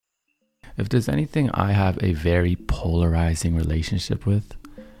If there's anything I have a very polarizing relationship with,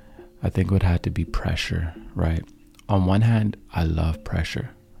 I think it would have to be pressure, right? On one hand, I love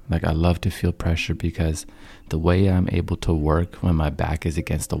pressure. Like, I love to feel pressure because the way I'm able to work when my back is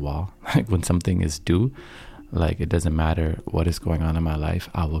against the wall, like when something is due, like it doesn't matter what is going on in my life,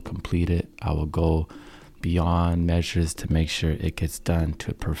 I will complete it. I will go beyond measures to make sure it gets done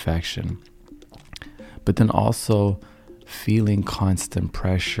to perfection. But then also feeling constant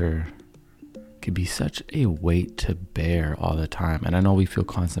pressure could be such a weight to bear all the time. And I know we feel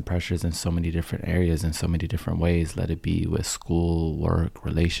constant pressures in so many different areas, in so many different ways, let it be with school, work,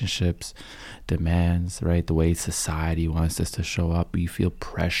 relationships, demands, right? The way society wants us to show up. We feel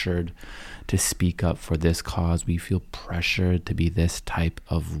pressured to speak up for this cause. We feel pressured to be this type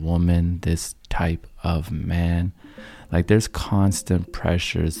of woman, this type of man. Like, there's constant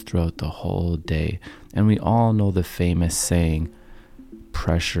pressures throughout the whole day. And we all know the famous saying,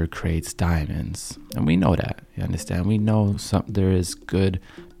 pressure creates diamonds. And we know that, you understand? We know there is good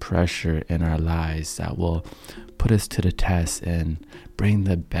pressure in our lives that will put us to the test and bring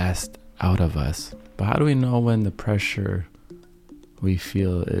the best out of us. But how do we know when the pressure we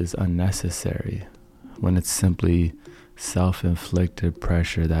feel is unnecessary? When it's simply self-inflicted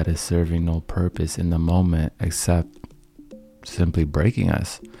pressure that is serving no purpose in the moment except simply breaking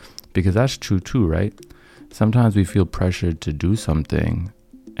us? Because that's true too, right? Sometimes we feel pressured to do something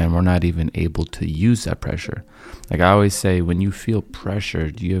and we're not even able to use that pressure. Like I always say, when you feel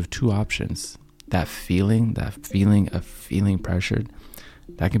pressured, you have two options. That feeling of feeling pressured,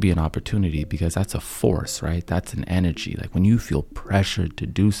 that can be an opportunity because that's a force, right? That's an energy. Like when you feel pressured to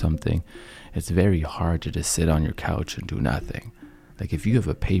do something, it's very hard to just sit on your couch and do nothing. Like if you have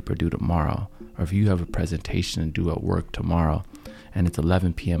a paper due tomorrow, or if you have a presentation to do at work tomorrow, and it's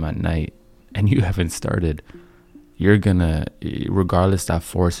 11 p.m. at night, and you haven't started, you're gonna, regardless, that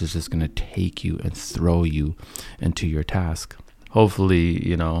force is just gonna take you and throw you into your task.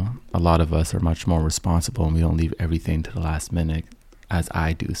 Hopefully, a lot of us are much more responsible and we don't leave everything to the last minute, as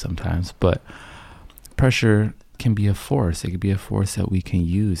I do sometimes. But pressure can be a force. It can be a force that we can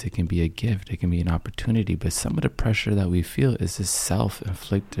use. It can be a gift. It can be an opportunity. But some of the pressure that we feel is this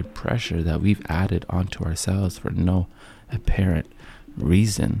self-inflicted pressure that we've added onto ourselves for no apparent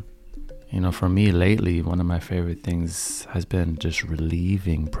reason. For me lately, one of my favorite things has been just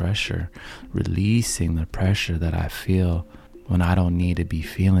relieving pressure, releasing the pressure that I feel when I don't need to be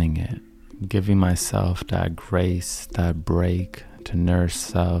feeling it, giving myself that grace, that break to nourish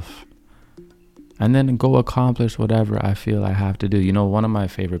self, and then go accomplish whatever I feel I have to do. One of my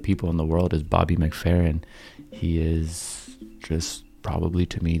favorite people in the world is Bobby McFerrin. He is just probably,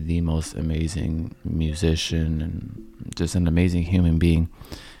 to me, the most amazing musician and just an amazing human being.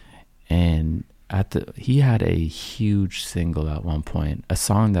 And he had a huge single at one point, a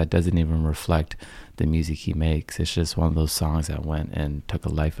song that doesn't even reflect the music he makes. It's just one of those songs that went and took a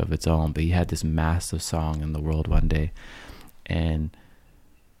life of its own. But he had this massive song in the world one day. And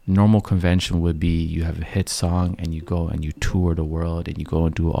normal convention would be you have a hit song and you go and you tour the world and you go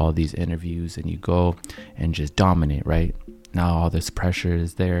and do all these interviews and you go and just dominate, right? Now all this pressure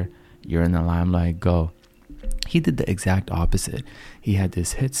is there. You're in the limelight, go. He did the exact opposite. He had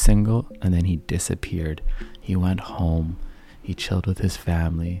this hit single and then he disappeared. He went home. He chilled with his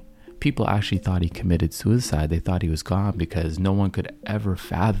family. People actually thought he committed suicide. They thought he was gone because no one could ever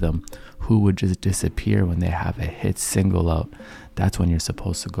fathom who would just disappear when they have a hit single out. That's when you're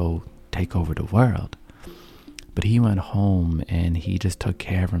supposed to go take over the world. But he went home and he just took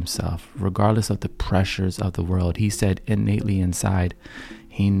care of himself, regardless of the pressures of the world. He said innately inside,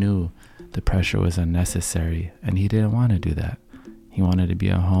 he knew the pressure was unnecessary and he didn't want to do that. He wanted to be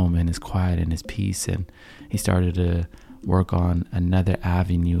at home in his quiet and his peace, and he started to work on another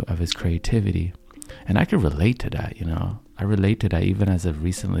avenue of his creativity. And I could relate to that, I relate to that even as of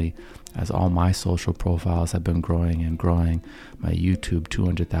recently, as all my social profiles have been growing and growing. My YouTube,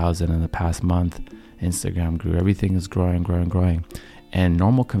 200,000 in the past month. Instagram grew. Everything is growing. And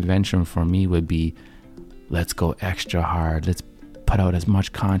normal convention for me would be, let's go extra hard. Let's put out as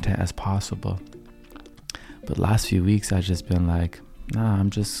much content as possible. But last few weeks, I've just been like, nah, I'm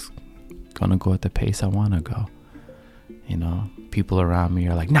just gonna go at the pace I want to go. People around me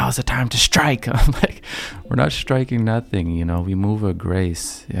are like, now's the time to strike. I'm like, we're not striking nothing. We move with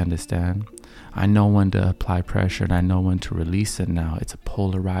grace. You understand? I know when to apply pressure and I know when to release it now. It's a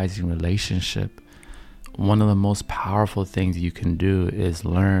polarizing relationship. One of the most powerful things you can do is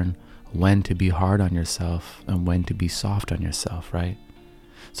learn when to be hard on yourself and when to be soft on yourself, right?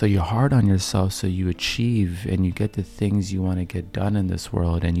 So you're hard on yourself so you achieve and you get the things you want to get done in this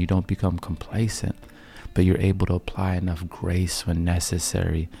world and you don't become complacent. but you're able to apply enough grace when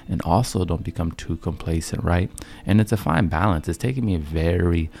necessary, and also don't become too complacent, right? And it's a fine balance. It's taken me a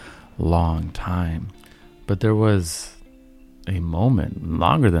very long time, but there was a moment,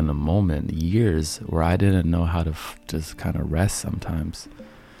 longer than a moment, years, where I didn't know how to just kind of rest sometimes.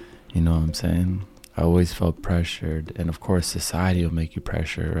 You know what I'm saying? I always felt pressured, and of course society will make you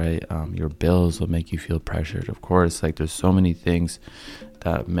pressure, right? Your bills will make you feel pressured. Of course, like there's so many things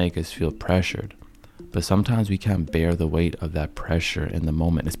that make us feel pressured, but sometimes we can't bear the weight of that pressure in the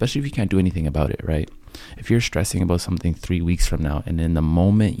moment, especially if you can't do anything about it, right? If you're stressing about something 3 weeks from now, and in the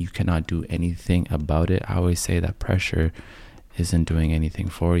moment you cannot do anything about it, I always say that pressure isn't doing anything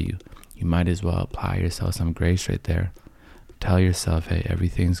for you. You might as well apply yourself some grace right there. Tell yourself, hey,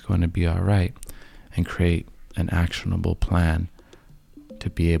 everything's going to be all right, and create an actionable plan to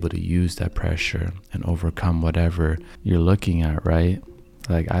be able to use that pressure and overcome whatever you're looking at, right?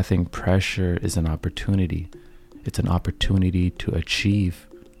 Like, I think pressure is an opportunity. It's an opportunity to achieve,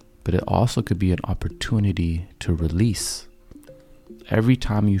 but it also could be an opportunity to release. Every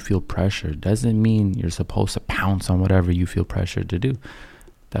time you feel pressure doesn't mean you're supposed to pounce on whatever you feel pressured to do.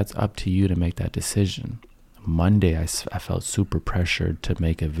 That's up to you to make that decision. Monday, I felt super pressured to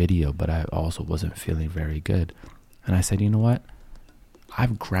make a video, but I also wasn't feeling very good. And I said, you know what?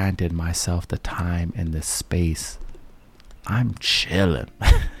 I've granted myself the time and the space. I'm chilling. You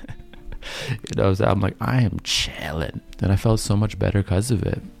know what I'm saying? I'm like, I am chilling. And I felt so much better because of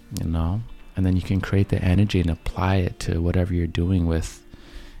it, you know? And then you can create the energy and apply it to whatever you're doing with,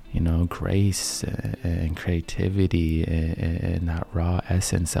 you know, grace and creativity and that raw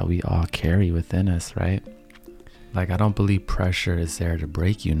essence that we all carry within us, right? Like, I don't believe pressure is there to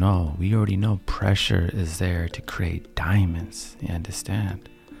break you. No, we already know pressure is there to create diamonds. You understand?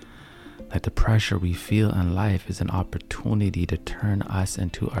 Like, the pressure we feel in life is an opportunity to turn us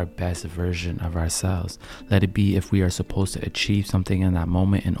into our best version of ourselves. Let it be if we are supposed to achieve something in that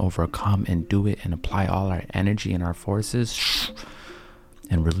moment and overcome and do it and apply all our energy and our forces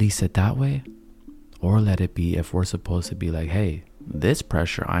and release it that way. Or let it be if we're supposed to be like, hey, this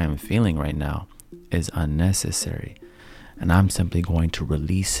pressure I am feeling right now is unnecessary, and I'm simply going to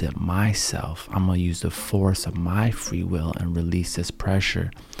release it myself. I'm going to use the force of my free will and release this pressure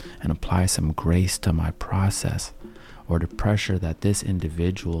and apply some grace to my process, or the pressure that this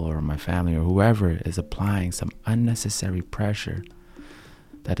individual or my family or whoever is applying, some unnecessary pressure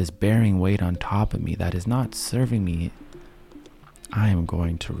that is bearing weight on top of me, that is not serving me. I am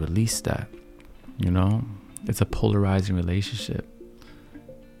going to release that. You know, it's a polarizing relationship.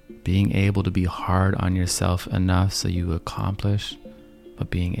 Being able to be hard on yourself enough so you accomplish, but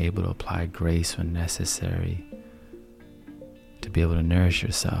being able to apply grace when necessary to be able to nourish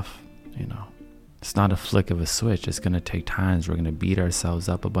yourself, you know. It's not a flick of a switch. It's going to take times. We're going to beat ourselves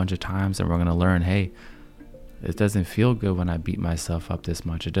up a bunch of times, and we're going to learn, hey, it doesn't feel good when I beat myself up this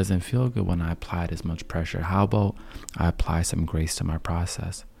much. It doesn't feel good when I apply this much pressure. How about I apply some grace to my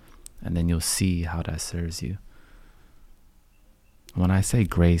process? And then you'll see how that serves you. When I say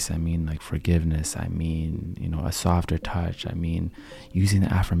grace, I mean like forgiveness. I mean, you know, a softer touch. I mean, using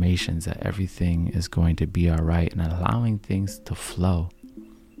the affirmations that everything is going to be all right and allowing things to flow,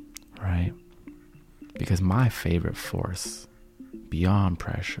 right? Because my favorite force, beyond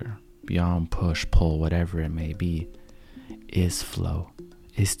pressure, beyond push, pull, whatever it may be, is flow.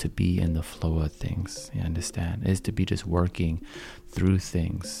 Is to be in the flow of things, you understand? Is to be just working through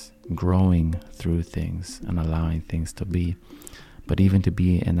things, growing through things, and allowing things to be. But even to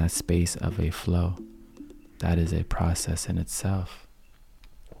be in that space of a flow, that is a process in itself.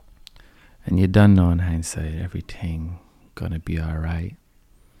 And you done know in hindsight, everything gonna be all right.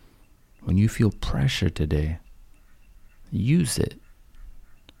 When you feel pressure today, use it.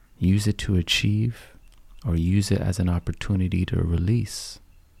 Use it to achieve, or use it as an opportunity to release.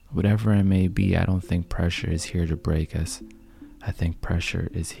 Whatever it may be, I don't think pressure is here to break us. I think pressure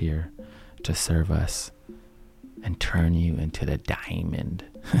is here to serve us and turn you into the diamond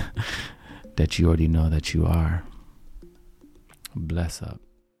that you already know that you are. Bless up.